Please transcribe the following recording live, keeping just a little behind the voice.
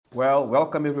Well,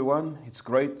 welcome everyone. It's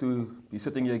great to be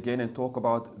sitting here again and talk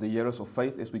about the years of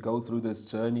faith as we go through this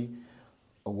journey,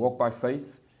 a walk by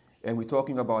faith. And we're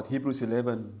talking about Hebrews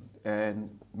 11, and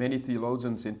many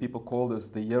theologians and people call this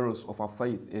the years of our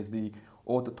faith as the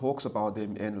author talks about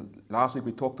them. And last week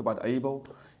we talked about Abel,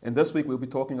 and this week we'll be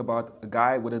talking about a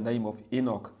guy with the name of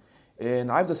Enoch.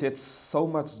 And I've just had so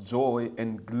much joy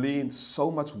and gleaned so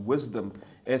much wisdom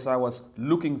as I was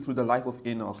looking through the life of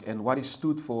Enoch and what he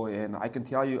stood for. And I can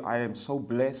tell you, I am so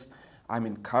blessed. I'm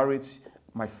encouraged.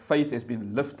 My faith has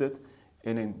been lifted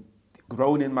and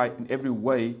grown in every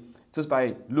way just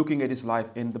by looking at his life.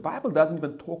 And the Bible doesn't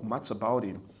even talk much about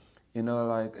him. You know,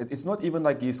 like it's not even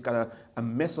like he's got a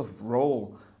massive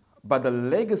role, but the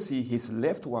legacy he's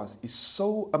left to us is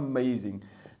so amazing.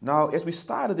 Now, as we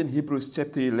started in Hebrews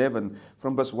chapter 11,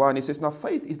 from verse 1, it says, "Now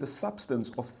faith is the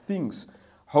substance of things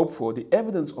hoped for, the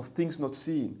evidence of things not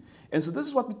seen." And so this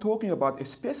is what we're talking about,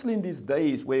 especially in these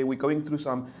days where we're going through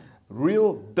some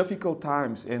real difficult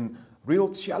times and real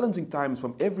challenging times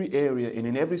from every area and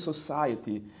in every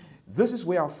society. This is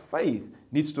where our faith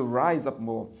needs to rise up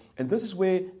more. And this is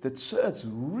where the church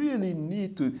really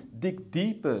need to dig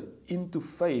deeper into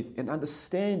faith and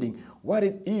understanding what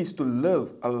it is to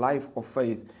live a life of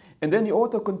faith. And then the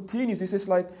author continues. He says,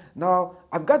 now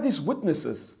I've got these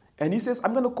witnesses. And he says,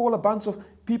 I'm going to call a bunch of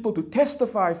people to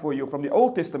testify for you from the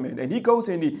Old Testament. And he goes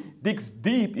and he digs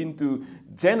deep into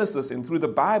Genesis and through the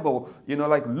Bible,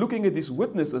 looking at these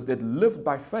witnesses that lived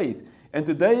by faith. And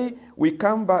today we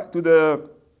come back to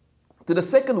the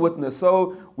second witness.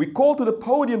 So we call to the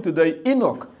podium today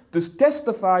Enoch to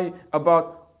testify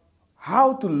about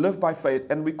how to live by faith.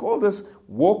 And we call this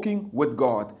walking with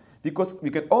God. Because you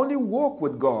can only walk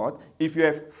with God if you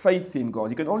have faith in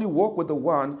God. You can only walk with the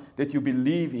one that you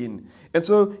believe in. And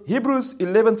so Hebrews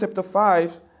 11 chapter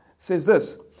 5 says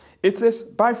this. It says,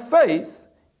 "By faith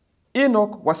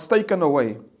Enoch was taken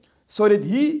away, so that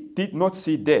he did not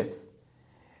see death,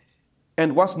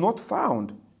 and was not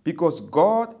found, because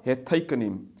God had taken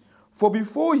him. For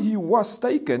before he was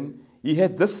taken, he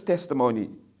had this testimony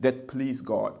that pleased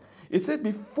God." It said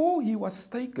before he was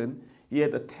taken, he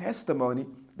had a testimony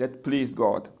that pleased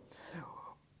God.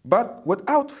 But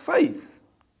without faith,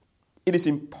 it is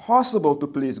impossible to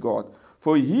please God.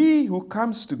 For he who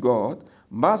comes to God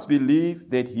must believe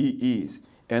that he is,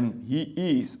 and he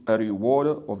is a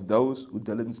rewarder of those who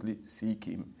diligently seek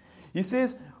him. He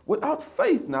says, without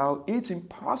faith now, it's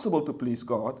impossible to please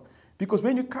God, because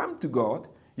when you come to God,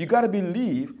 you got to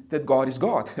believe that God is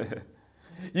God.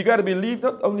 You got to believe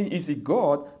not only is he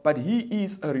God, but he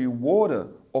is a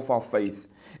rewarder of our faith.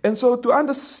 And so to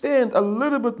understand a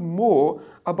little bit more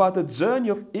about the journey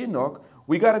of Enoch,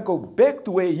 we got to go back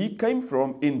to where he came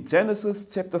from in Genesis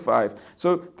chapter 5.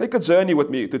 So take a journey with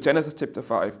me to Genesis chapter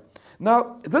 5.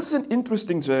 Now, this is an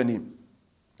interesting journey,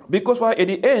 because at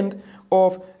the end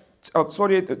of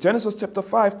Genesis chapter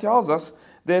 5 tells us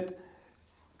that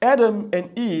Adam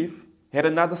and Eve had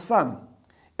another son,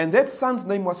 and that son's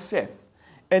name was Seth.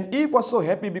 And Eve was so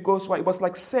happy because it was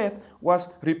like Seth was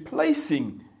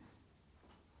replacing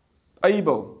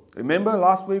Abel. Remember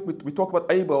last week we talked about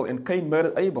Abel, and Cain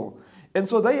murdered Abel. And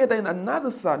so they had then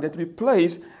another son that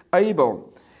replaced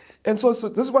Abel. And so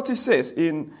this is what she says.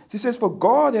 She says, "For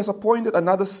God has appointed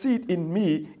another seed in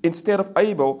me instead of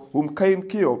Abel, whom Cain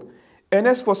killed. And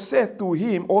as for Seth, to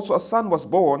him also a son was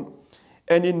born,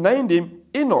 and he named him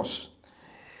Enos."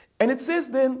 And it says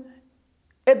then,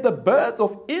 at the birth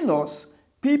of Enos,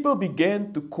 people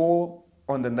began to call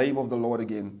on the name of the Lord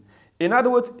again. In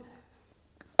other words,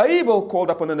 Abel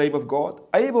called upon the name of God.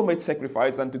 Abel made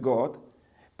sacrifice unto God.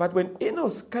 But when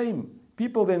Enos came,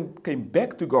 people then came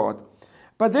back to God.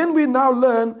 But then we now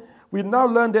learn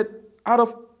that out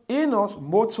of Enos,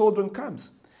 more children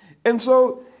comes. And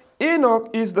so Enoch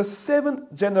is the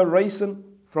 7th generation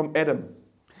from Adam.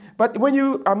 But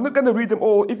I'm not going to read them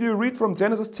all. If you read from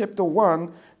Genesis chapter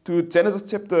 1 to Genesis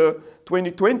chapter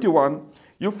 21,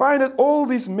 you'll find that all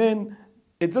these men,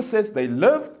 it just says they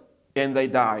lived and they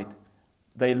died.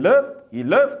 He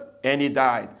lived, and he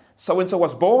died. So-and-so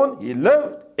was born, he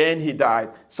lived, and he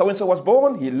died. So-and-so was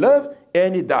born, he lived,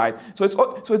 and he died. So it's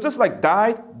just like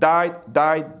died.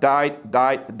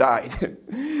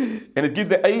 And it gives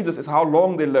the ages as how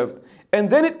long they lived. And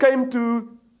then it came to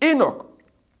Enoch.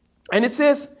 And it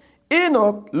says,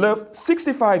 Enoch lived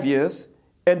 65 years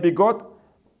and begot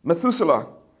Methuselah.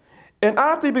 And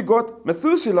after he begot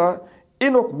Methuselah,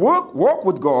 Enoch walked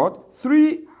with God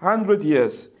 300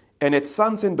 years and had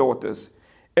sons and daughters.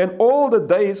 And all the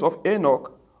days of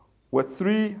Enoch were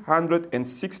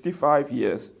 365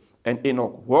 years. And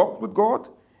Enoch walked with God,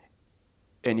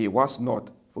 and he was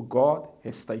not, for God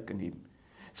has taken him.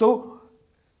 So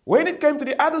When it came to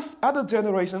the other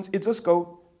generations, it just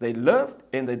go, they lived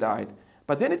and they died.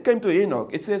 But then it came to Enoch.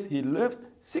 It says he lived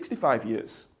 65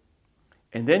 years.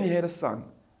 And then he had a son,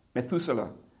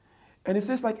 Methuselah. And it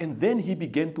says and then he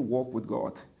began to walk with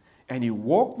God. And he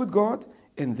walked with God,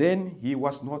 and then he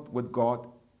was not with God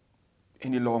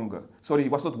any longer. Sorry, he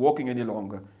was not walking any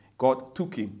longer. God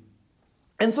took him.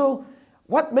 And so,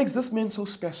 what makes this man so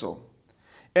special?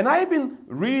 And I've been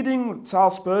reading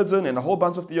Charles Spurgeon and a whole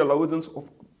bunch of theologians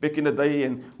back in the day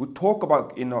and who talk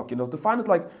about Enoch, to find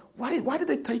out why did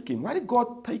they take him? Why did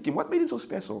God take him? What made him so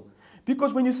special?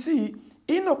 Because when you see,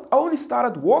 Enoch only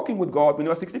started walking with God when he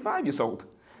was 65 years old.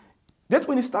 That's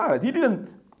when he started. He didn't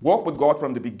walk with God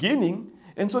from the beginning.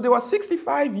 And so there was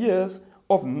 65 years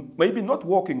of maybe not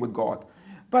walking with God.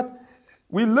 But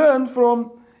we learn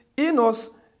from Enoch,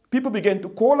 people began to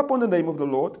call upon the name of the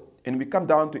Lord. And we come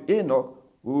down to Enoch,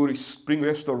 who bring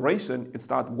restoration and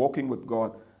start walking with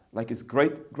God like his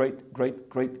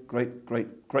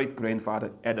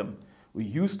great-great-great-great-great-great-grandfather Adam, who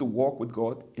used to walk with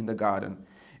God in the garden.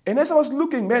 And as I was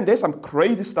looking, man, there's some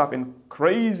crazy stuff and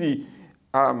crazy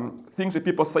things that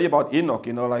people say about Enoch,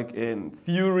 and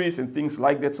theories and things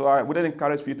like that. So I wouldn't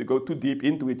encourage you to go too deep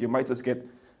into it. You might just get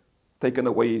taken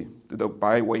away to the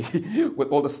byway with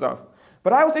all the stuff.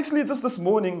 But I was actually just this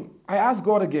morning, I asked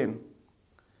God again,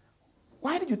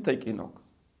 why did you take Enoch?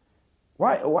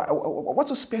 What's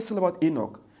so special about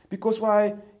Enoch? Because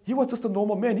he was just a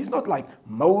normal man. He's not like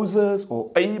Moses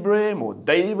or Abraham or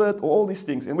David or all these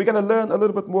things. And we're going to learn a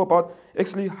little bit more about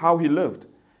actually how he lived.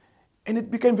 And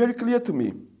it became very clear to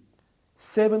me.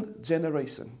 7th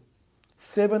generation.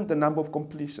 7, the number of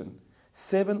completion.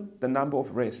 7, the number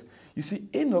of rest. You see,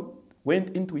 Enoch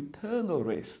went into eternal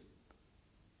rest.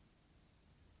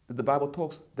 The Bible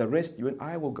talks, the rest you and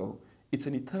I will go. It's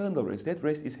an eternal rest. That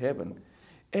rest is heaven.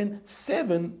 And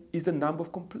 7 is the number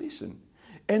of completion.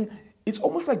 And it's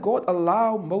almost like God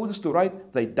allowed Moses to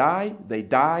write, they die, they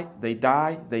die, they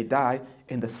die, they die.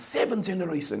 And the 7th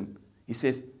generation, he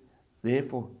says,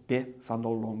 therefore death shall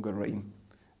no longer reign.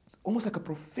 It's almost like a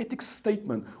prophetic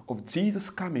statement of Jesus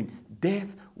coming.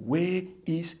 Death, where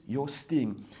is your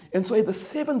sting? And so at the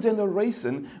 7th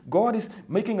generation, God is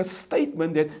making a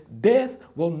statement that death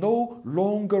will no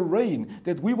longer reign,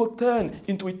 that we will turn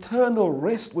into eternal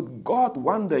rest with God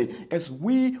one day as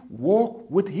we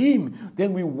walk with Him.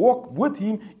 Then we walk with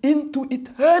Him into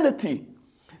eternity,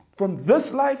 from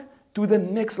this life to the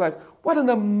next life. What an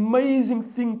amazing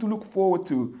thing to look forward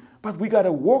to. But we got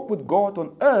to walk with God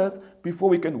on earth before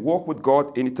we can walk with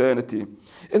God in eternity.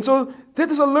 And so that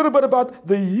is a little bit about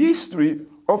the history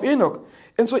of Enoch.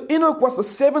 And so Enoch was the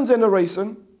 7th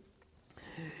generation.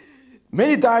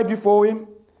 Many died before him.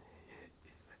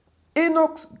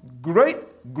 Enoch's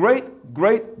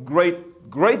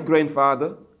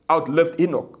great-great-great-great-great-grandfather outlived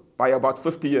Enoch by about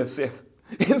 50 years, Seth.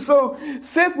 And so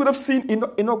Seth would have seen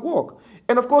Enoch walk.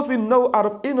 And of course we know out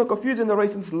of Enoch a few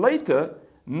generations later,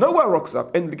 Noah rocks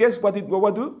up, and guess what did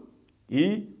Noah do?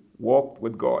 He walked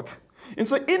with God. And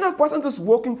so Enoch wasn't just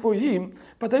walking for him,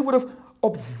 but they would have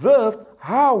observed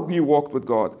how he walked with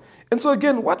God. And so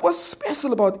again, what was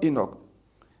special about Enoch?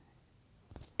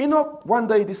 Enoch one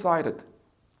day decided,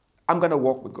 I'm going to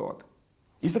walk with God.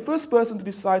 He's the first person to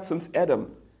decide since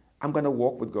Adam, I'm going to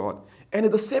walk with God. And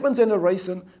in the 7th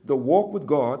generation, the walk with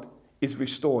God is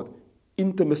restored.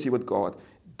 Intimacy with God,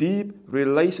 deep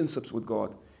relationships with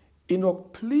God.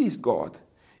 Enoch pleased God.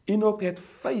 Enoch had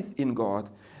faith in God.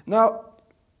 Now,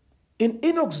 in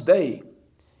Enoch's day,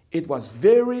 it was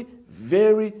very,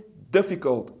 very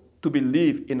difficult to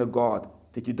believe in a God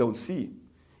that you don't see.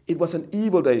 It was an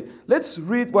evil day. Let's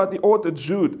read what the author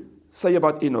Jude say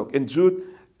about Enoch in Jude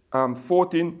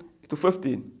 14 to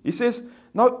 15. He says,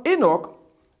 now Enoch,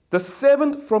 the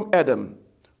 7th from Adam,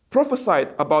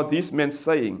 prophesied about these men,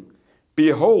 saying,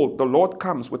 behold, the Lord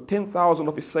comes with 10,000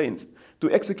 of his saints to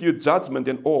execute judgment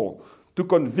in all, to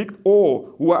convict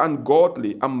all who are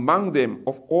ungodly among them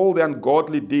of all the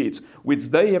ungodly deeds which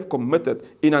they have committed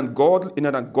in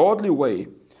an ungodly way,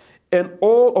 and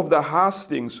all of the harsh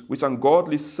things which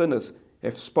ungodly sinners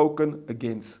have spoken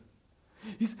against.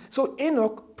 So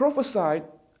Enoch prophesied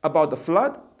about the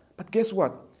flood, but guess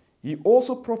what? He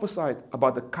also prophesied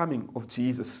about the coming of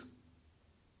Jesus.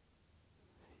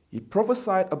 He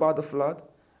prophesied about the flood,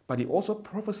 but he also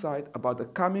prophesied about the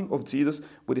coming of Jesus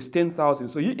with his 10,000.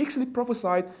 So he actually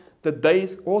prophesied the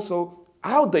days, also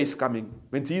our days coming,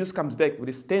 when Jesus comes back with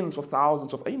his tens of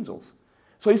thousands of angels.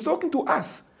 So he's talking to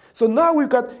us. So now we've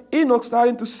got Enoch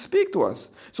starting to speak to us.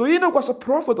 So Enoch was a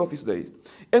prophet of his days.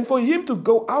 And for him to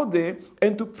go out there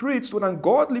and to preach to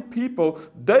ungodly people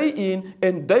day in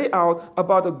and day out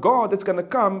about a God that's going to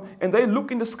come, and they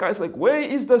look in the skies like, where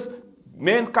is this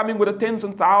men coming with the tens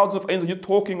and thousands of angels you're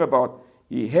talking about.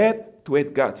 He had to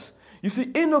have guts. You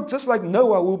see, Enoch, just like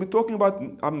Noah, we'll be talking about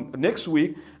next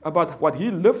week, about what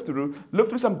he lived through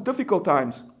some difficult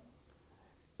times.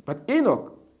 But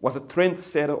Enoch was a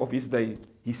trendsetter of his day.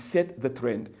 He set the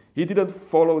trend. He didn't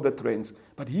follow the trends,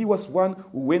 but he was one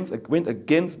who went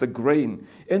against the grain.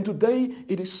 And today,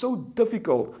 it is so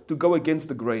difficult to go against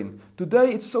the grain.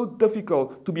 Today, it's so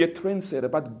difficult to be a trendsetter,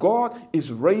 but God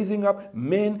is raising up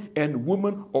men and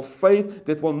women of faith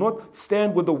that will not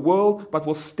stand with the world, but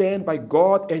will stand by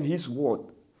God and His word.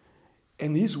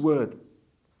 And His word.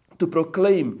 To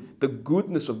proclaim the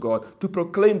goodness of God, to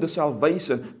proclaim the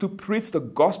salvation, to preach the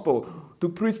gospel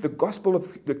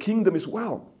of the kingdom as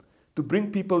well, to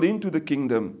bring people into the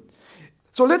kingdom.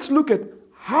 So let's look at,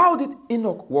 how did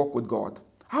Enoch walk with God?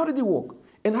 How did he walk?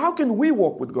 And how can we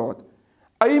walk with God?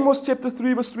 Amos chapter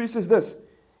 3 verse 3 says this,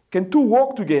 can two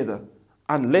walk together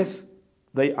unless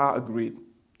they are agreed?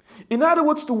 In other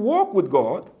words, to walk with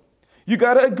God, you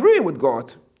got to agree with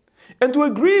God. And to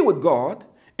agree with God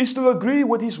is to agree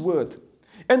with His word.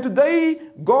 And today,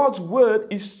 God's word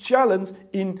is challenged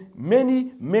in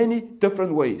many, many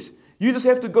different ways. You just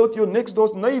have to go to your next door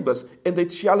neighbors and they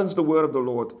challenge the word of the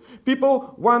Lord.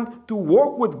 People want to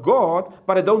walk with God,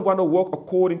 but they don't want to walk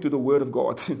according to the word of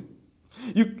God.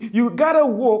 You got to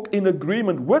walk in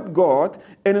agreement with God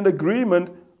and in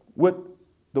agreement with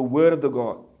the word of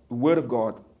the word of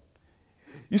God.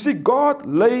 You see, God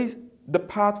lays the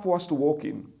path for us to walk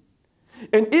in.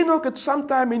 And Enoch at some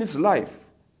time in his life,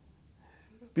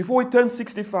 before he turned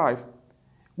 65,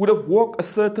 would have walked a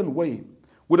certain way,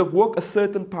 would have walked a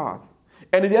certain path.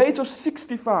 And at the age of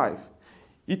 65,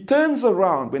 he turns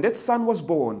around when that son was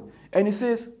born and he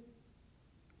says,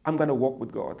 I'm going to walk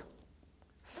with God.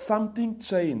 Something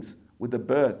changed with the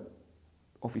birth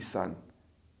of his son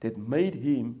that made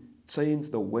him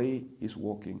change the way he's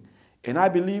walking. And I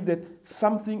believe that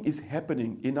something is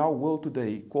happening in our world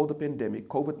today called the pandemic,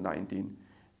 COVID-19,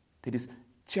 that is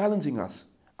challenging us.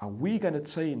 Are we going to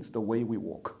change the way we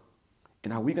walk?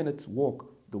 And are we going to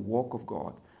walk the walk of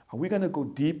God? Are we going to go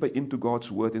deeper into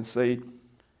God's word and say,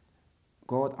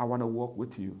 God, I want to walk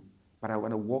with you, but I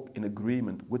want to walk in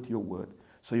agreement with your word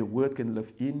so your word can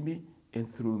live in me and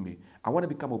through me. I want to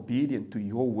become obedient to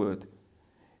your word.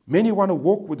 Many want to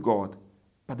walk with God,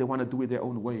 but they want to do it their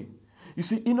own way. You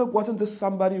see, Enoch wasn't just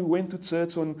somebody who went to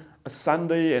church on a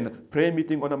Sunday and a prayer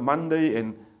meeting on a Monday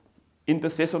and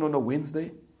intercession on a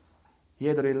Wednesday. He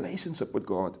had a relationship with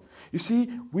God. You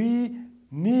see, we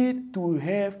need to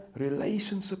have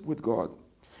relationship with God.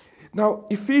 Now,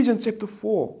 Ephesians chapter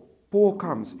 4, Paul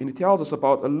comes and he tells us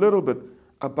about a little bit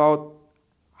about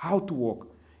how to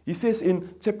walk. He says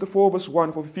in chapter 4, verse 1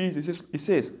 of Ephesians, he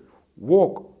says,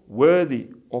 walk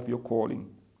worthy of your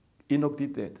calling. Enoch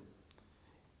did that.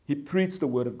 He preached the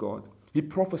word of God. He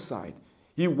prophesied.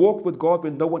 He walked with God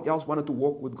when no one else wanted to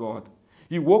walk with God.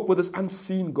 He walked with this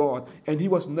unseen God, and he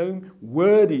was known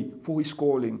worthy for his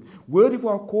calling. Worthy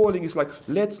for our calling is like,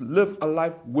 let's live a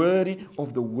life worthy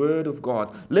of the word of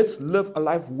God. Let's live a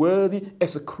life worthy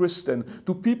as a Christian.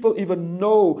 Do people even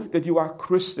know that you are a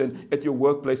Christian at your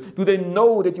workplace? Do they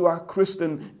know that you are a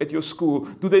Christian at your school?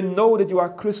 Do they know that you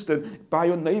are a Christian by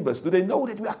your neighbors? Do they know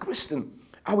that you are a Christian?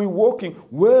 Are we walking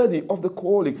worthy of the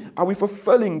calling? Are we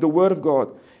fulfilling the word of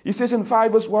God? He says in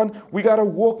 5 verse 1, we got to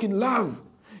walk in love.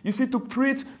 You see, to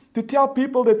preach, to tell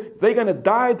people that they're going to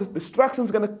die, the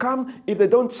destruction's going to come if they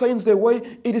don't change their way,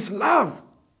 it is love.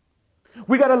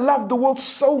 We got to love the world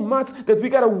so much that we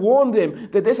got to warn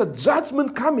them that there's a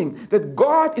judgment coming, that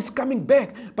God is coming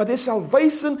back, but their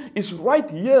salvation is right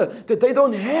here, that they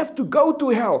don't have to go to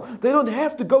hell. They don't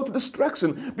have to go to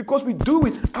destruction because we do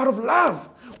it out of love.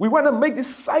 We want to make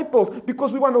disciples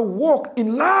because we want to walk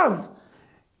in love.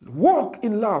 Walk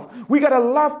in love. We got to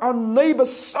love our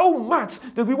neighbors so much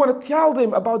that we want to tell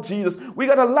them about Jesus. We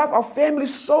got to love our family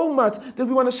so much that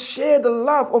we want to share the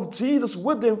love of Jesus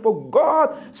with them. For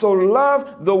God so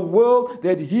loved the world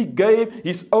that He gave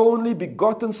His only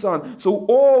begotten Son. So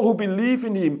all who believe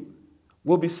in Him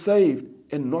will be saved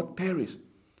and not perish.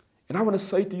 And I want to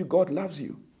say to you, God loves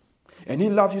you. And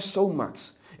He loves you so much.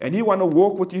 And He wants to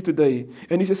walk with you today.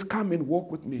 And He says, come and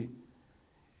walk with me.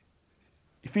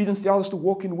 Ephesians tells us to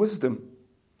walk in wisdom.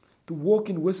 To walk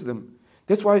in wisdom.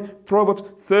 That's why Proverbs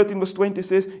 13 verse 20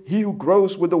 says, he who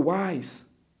grows with the wise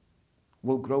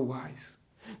will grow wise.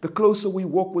 The closer we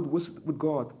walk with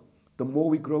God, the more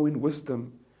we grow in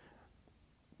wisdom.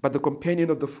 But the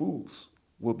companion of the fools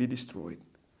will be destroyed.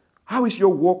 How is your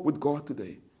walk with God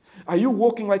today? Are you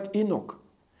walking like Enoch?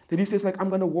 That he says, like, I'm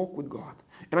going to walk with God,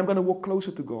 and I'm going to walk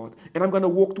closer to God, and I'm going to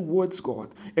walk towards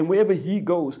God. And wherever he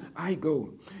goes, I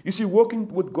go. You see, walking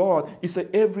with God is an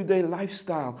everyday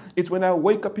lifestyle. It's when I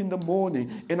wake up in the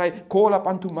morning and I call up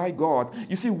unto my God.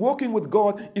 You see, walking with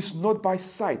God is not by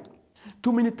sight.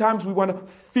 Too many times we want to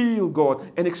feel God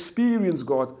and experience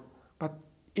God. But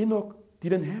Enoch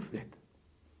didn't have that.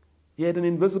 He had an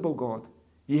invisible God.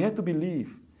 He had to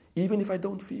believe, even if I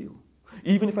don't feel,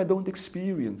 even if I don't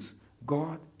experience,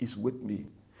 God is with me.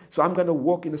 So I'm going to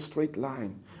walk in a straight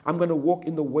line. I'm going to walk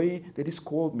in the way that He's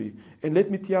called me. And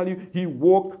let me tell you, he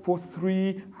walked for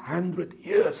 300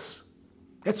 years.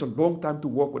 That's a long time to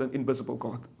walk with an invisible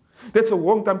God. That's a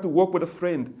long time to walk with a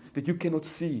friend that you cannot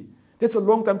see. That's a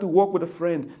long time to walk with a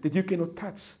friend that you cannot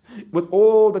touch. With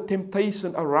all the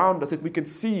temptation around us that we can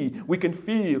see, we can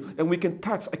feel, and we can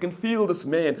touch. I can feel this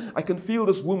man. I can feel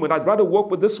this woman. I'd rather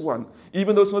walk with this one,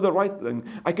 even though it's not the right thing.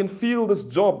 I can feel this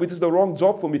job, which is the wrong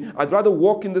job for me. I'd rather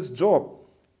walk in this job,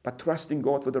 but trusting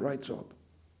God for the right job.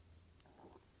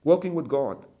 Walking with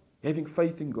God, having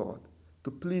faith in God,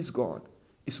 to please God,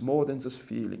 is more than just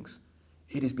feelings.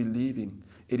 It is believing,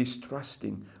 it is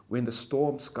trusting when the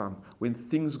storms come, when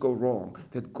things go wrong,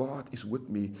 that God is with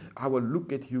me. I will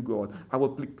look at you, God. I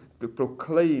will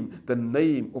proclaim the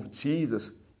name of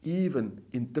Jesus, even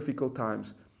in difficult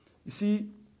times. You see,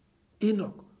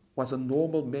 Enoch was a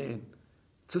normal man,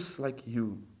 just like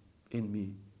you and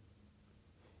me.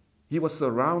 He was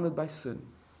surrounded by sin.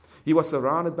 He was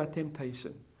surrounded by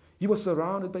temptation. He was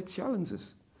surrounded by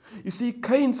challenges. You see,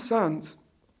 Cain's sons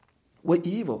were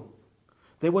evil.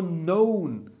 They were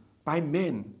known by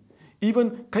men.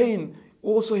 Even Cain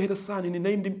also had a son, and he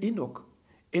named him Enoch.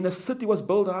 And a city was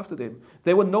built after them.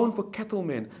 They were known for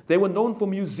cattlemen. They were known for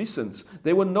musicians.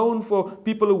 They were known for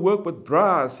people who worked with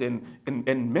brass and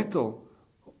metal.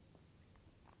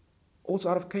 Also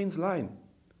out of Cain's line,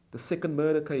 the second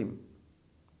murder came.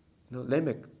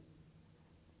 Lamech,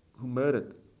 who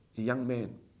murdered a young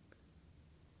man.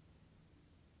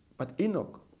 But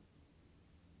Enoch,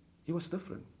 he was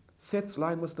different. Seth's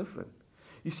line was different.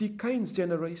 You see, Cain's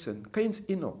generation, Cain's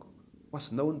Enoch,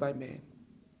 was known by man.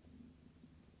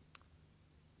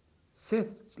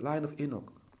 Seth's line of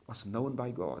Enoch was known by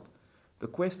God. The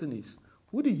question is,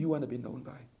 who do you want to be known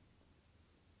by?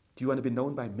 Do you want to be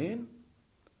known by men?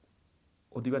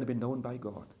 Or do you want to be known by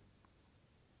God?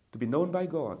 To be known by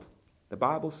God, the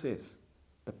Bible says,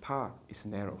 the path is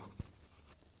narrow.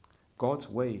 God's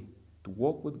way, to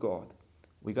walk with God,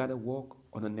 we got to walk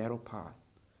on a narrow path.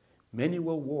 Many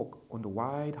will walk on the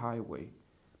wide highway,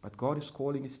 but God is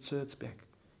calling His church back.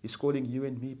 He's calling you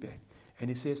and me back. And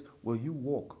He says, will you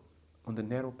walk on the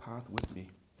narrow path with me?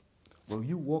 Will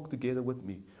you walk together with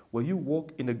me? Will you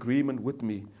walk in agreement with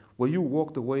me? Will you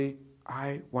walk the way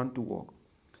I want to walk?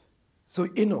 So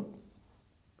Enoch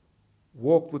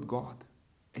walked with God,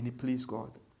 and he pleased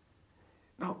God.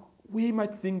 Now, we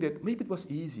might think that maybe it was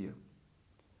easier.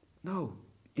 No,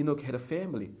 Enoch had a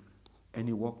family, and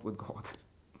he walked with God.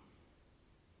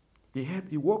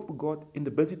 He walked with God in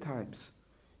the busy times.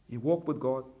 He walked with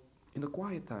God in the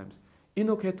quiet times.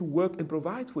 Enoch had to work and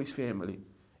provide for his family,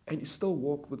 and he still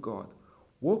walked with God.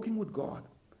 Walking with God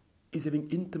is having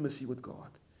intimacy with God,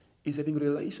 is having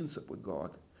relationship with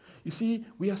God. You see,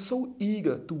 we are so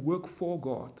eager to work for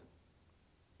God,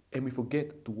 and we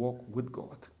forget to walk with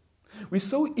God. We're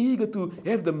so eager to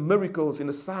have the miracles and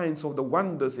the signs of the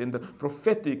wonders and the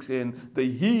prophetics and the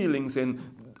healings and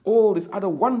all this other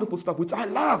wonderful stuff, which I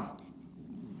love.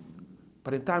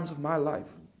 But in times of my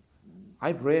life,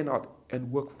 I've ran out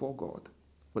and worked for God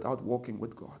without walking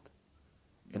with God.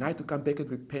 And I had to come back and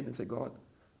repent and say, God,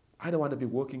 I don't want to be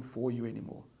working for you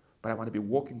anymore, but I want to be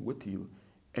walking with you.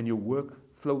 And your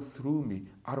work flow through me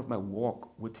out of my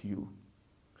walk with you.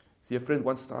 See, a friend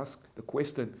once asked the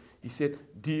question, he said,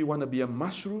 do you want to be a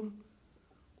mushroom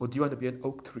or do you want to be an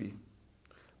oak tree?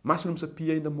 Mushrooms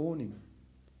appear in the morning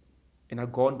and are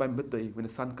gone by midday when the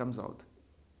sun comes out.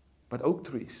 But oak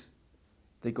trees,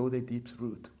 they go their deep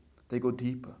root. They go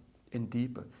deeper and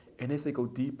deeper. And as they go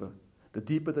deeper, the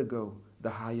deeper they go,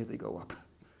 the higher they go up.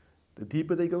 The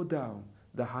deeper they go down,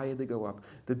 the higher they go up.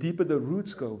 The deeper the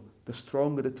roots go, the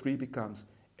stronger the tree becomes.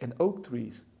 And oak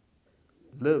trees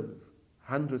live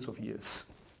hundreds of years.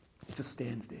 It just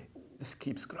stands there. It just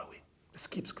keeps growing.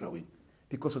 Just keeps growing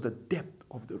because of the depth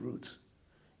of the roots.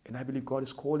 And I believe God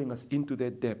is calling us into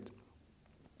that depth.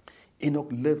 Enoch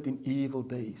lived in evil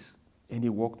days and he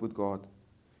walked with God.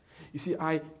 You see,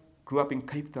 I grew up in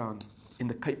Cape Town, in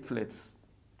the Cape Flats,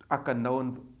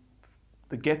 known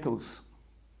the ghettos.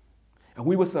 And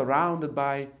we were surrounded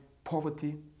by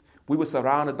poverty. We were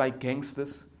surrounded by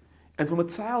gangsters. And from a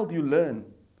child you learn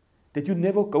that you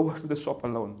never go to the shop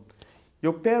alone.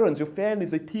 Your parents, your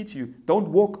families, they teach you, don't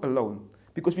walk alone.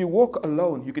 Because if you walk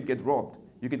alone, you could get robbed,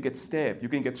 you could get stabbed, you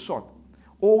can get shot.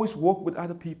 Always walk with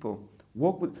other people.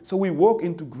 So we walk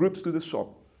into groups to the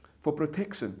shop for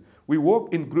protection. We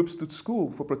walk in groups to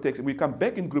school for protection. We come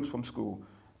back in groups from school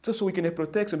just so we can have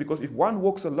protection, because if one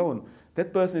walks alone,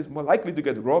 that person is more likely to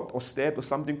get robbed or stabbed or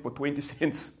something for 20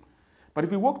 cents. But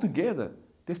if we walk together,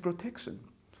 there's protection.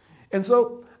 And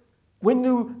so when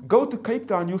you go to Cape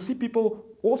Town, you'll see people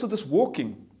also just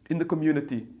walking in the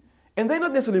community. And they're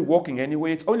not necessarily walking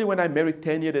anywhere. It's only when I married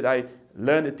Tanya that I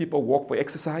learned that people walk for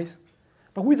exercise.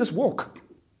 But we just walk.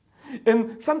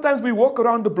 And sometimes we walk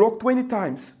around the block 20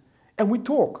 times and we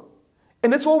talk.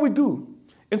 And that's all we do.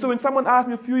 And so when someone asked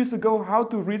me a few years ago how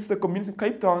to reach the community in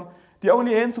Cape Town, the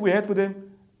only answer we had for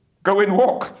them, go and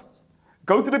walk.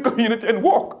 Go to the community and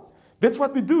walk. That's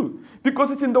what we do. Because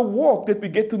it's in the walk that we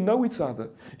get to know each other.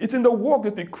 It's in the walk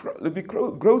that we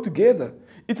grow together.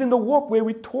 It's in the walk where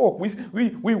we talk.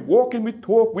 We walk and we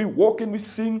talk. We walk and we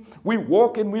sing. We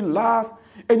walk and we laugh.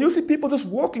 And you see people just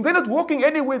walking. They're not walking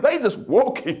anywhere. They're just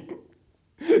walking.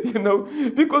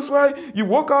 Because why? You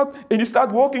walk out and you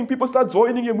start walking. People start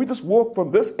joining you. And we just walk from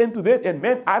this end to that. And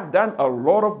man, I've done a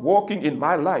lot of walking in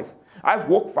my life. I've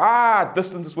walked far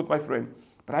distances with my friend.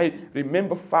 But I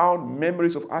remember fond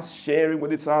memories of us sharing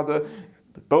with each other,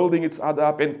 building each other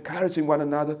up, encouraging one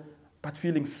another, but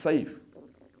feeling safe,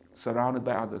 surrounded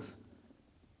by others.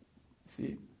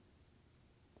 See,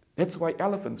 that's why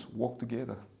elephants walk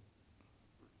together.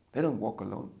 They don't walk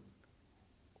alone.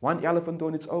 One elephant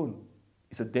on its own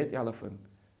is a dead elephant.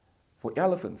 For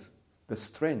elephants, the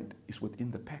strength is within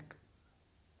the pack,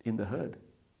 in the herd.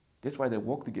 That's why they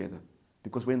walk together.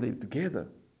 Because when they're together,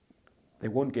 they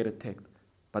won't get attacked.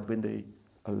 But when they're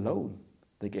alone,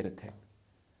 they get attacked.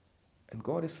 And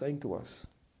God is saying to us,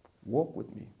 walk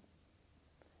with me.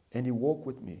 And He walked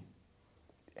with me.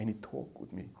 And He talked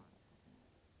with me.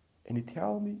 And He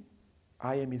tell me,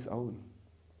 I am His own.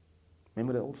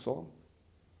 Remember the old song?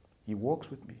 He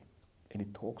walks with me. And He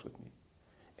talks with me.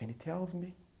 And He tells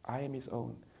me, I am His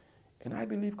own. And I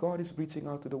believe God is reaching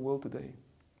out to the world today.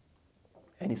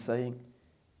 And He's saying,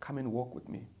 come and walk with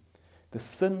me. The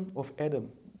sin of Adam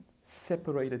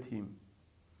separated him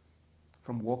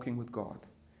from walking with God.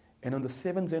 And on the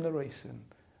 7th generation,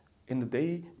 in the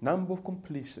day number of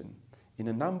completion, in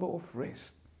the number of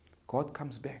rest, God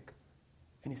comes back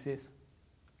and He says,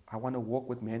 I want to walk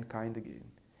with mankind again.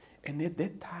 And at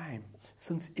that time,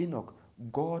 since Enoch,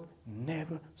 God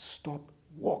never stopped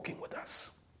walking with us.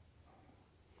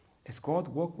 As God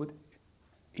walked with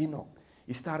Enoch,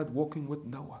 He started walking with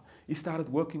Noah. He started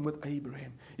working with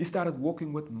Abraham. He started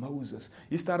walking with Moses.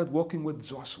 He started walking with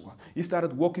Joshua. He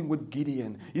started walking with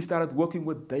Gideon. He started working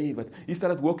with David. He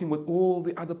started working with all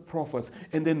the other prophets.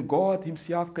 And then God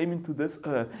Himself came into this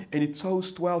earth and He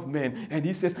chose 12 men. And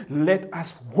He says, let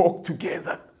us walk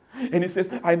together. And He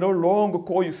says, I no longer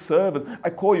call you servants. I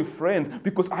call you friends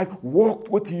because I've walked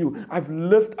with you. I've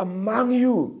lived among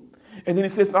you. And then He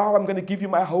says, now I'm going to give you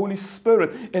my Holy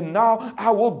Spirit. And now I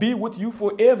will be with you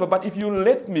forever. But if you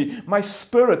let me, my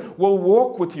Spirit will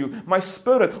walk with you. My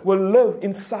Spirit will live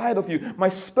inside of you. My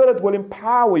Spirit will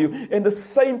empower you. And the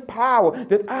same power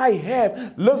that I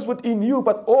have lives within you.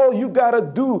 But all you got to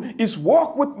do is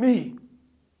walk with me.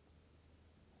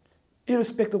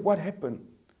 Irrespective of what happened.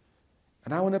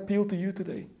 And I want to appeal to you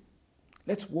today.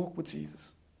 Let's walk with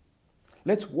Jesus.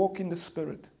 Let's walk in the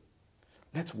Spirit.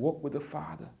 Let's walk with the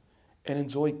Father. And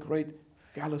enjoy great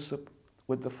fellowship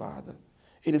with the Father.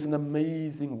 It is an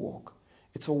amazing walk.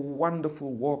 It's a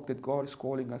wonderful walk that God is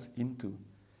calling us into.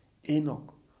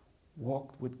 Enoch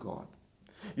walked with God.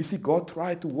 You see, God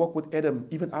tried to walk with Adam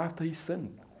even after he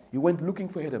sinned. He went looking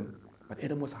for Adam, but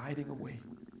Adam was hiding away.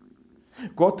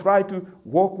 God tried to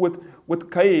walk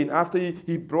with Cain after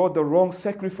he brought the wrong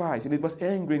sacrifice, and it was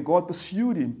angry, and God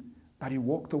pursued him, but he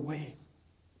walked away.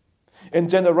 And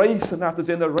generation after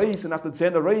generation after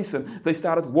generation, they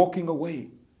started walking away.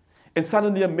 And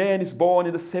suddenly a man is born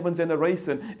in the 7th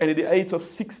generation, and at the age of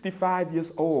 65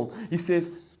 years old, he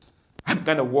says, I'm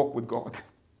going to walk with God.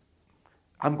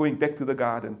 I'm going back to the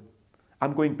garden.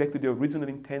 I'm going back to the original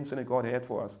intention that God had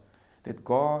for us, that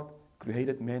God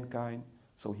created mankind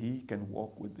so He can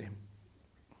walk with them.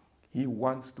 He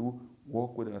wants to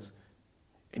walk with us.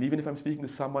 And even if I'm speaking to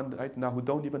someone right now who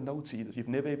don't even know Jesus, you've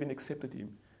never even accepted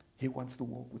Him, He wants to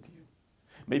walk with you.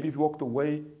 Maybe you've walked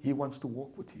away, He wants to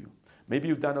walk with you. Maybe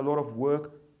you've done a lot of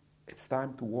work, it's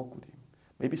time to walk with Him.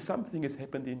 Maybe something has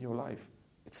happened in your life,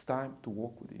 it's time to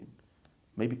walk with Him.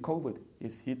 Maybe COVID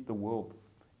has hit the world,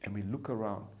 and we look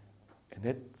around, and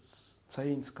that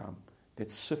change comes, that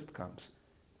shift comes,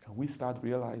 and we start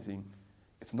realizing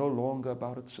it's no longer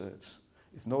about a church.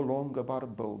 It's no longer about a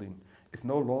building. It's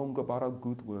no longer about our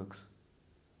good works.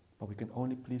 But we can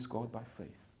only please God by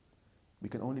faith. We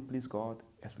can only please God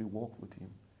as we walk with Him.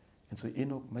 And so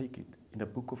Enoch make it in the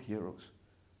book of heroes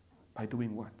by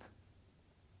doing what?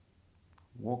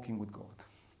 Walking with God.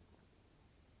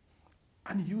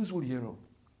 Unusual hero.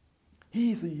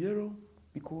 He is a hero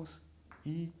because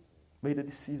he made a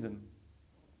decision.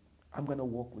 I'm going to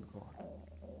walk with God.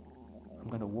 I'm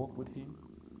going to walk with Him.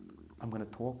 I'm going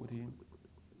to talk with Him.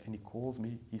 And He calls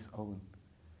me His own.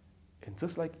 And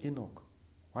just like Enoch,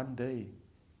 one day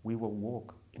we will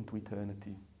walk into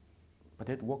eternity. But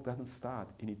that walk doesn't start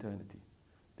in eternity.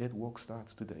 That walk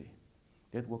starts today.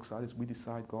 That walk starts as we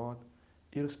decide, God,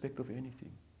 irrespective of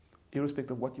anything,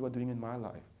 irrespective of what you are doing in my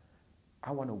life,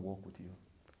 I want to walk with you.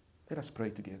 Let us pray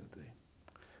together today.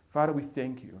 Father, we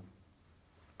thank you.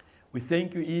 We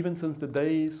thank you even since the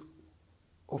days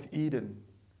of Eden,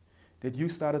 that you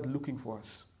started looking for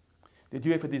us, that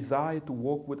you have a desire to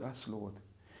walk with us, Lord.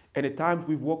 And at times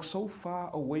we've walked so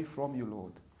far away from you,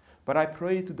 Lord. But I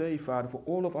pray today, Father, for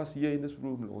all of us here in this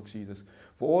room, Lord Jesus,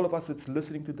 for all of us that's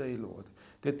listening today, Lord,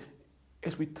 that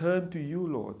as we turn to you,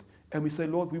 Lord, and we say,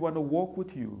 Lord, we want to walk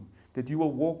with you, that you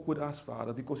will walk with us,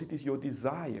 Father, because it is your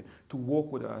desire to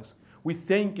walk with us. We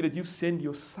thank you that you've sent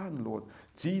your Son, Lord,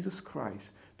 Jesus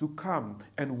Christ, to come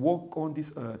and walk on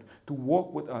this earth, to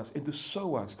walk with us and to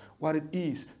show us what it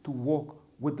is to walk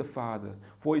with the Father.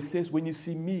 For it says, when you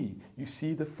see me, you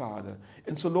see the Father.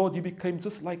 And so, Lord, you became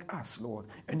just like us, Lord,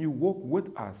 and you walk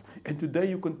with us. And today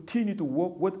you continue to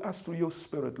walk with us through your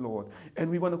Spirit, Lord. And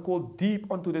we want to call deep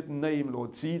onto that name,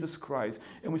 Lord, Jesus Christ.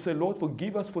 And we say, Lord,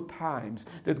 forgive us for times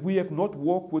that we have not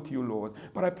walked with you, Lord.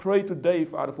 But I pray today,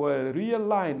 Father, for a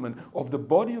realignment of the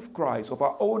body of Christ, of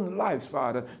our own lives,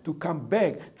 Father, to come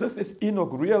back, just as Enoch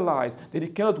realized that he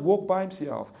cannot walk by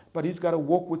himself, but he's got to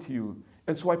walk with you.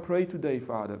 And so I pray today,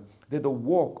 Father, that the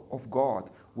walk of God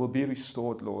will be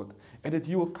restored, Lord, and that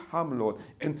you will come, Lord,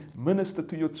 and minister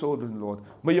to your children, Lord.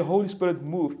 May your Holy Spirit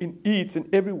move in each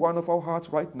and every one of our hearts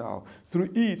right now, through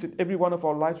each and every one of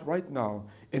our lives right now,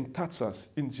 and touch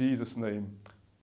us in Jesus' name.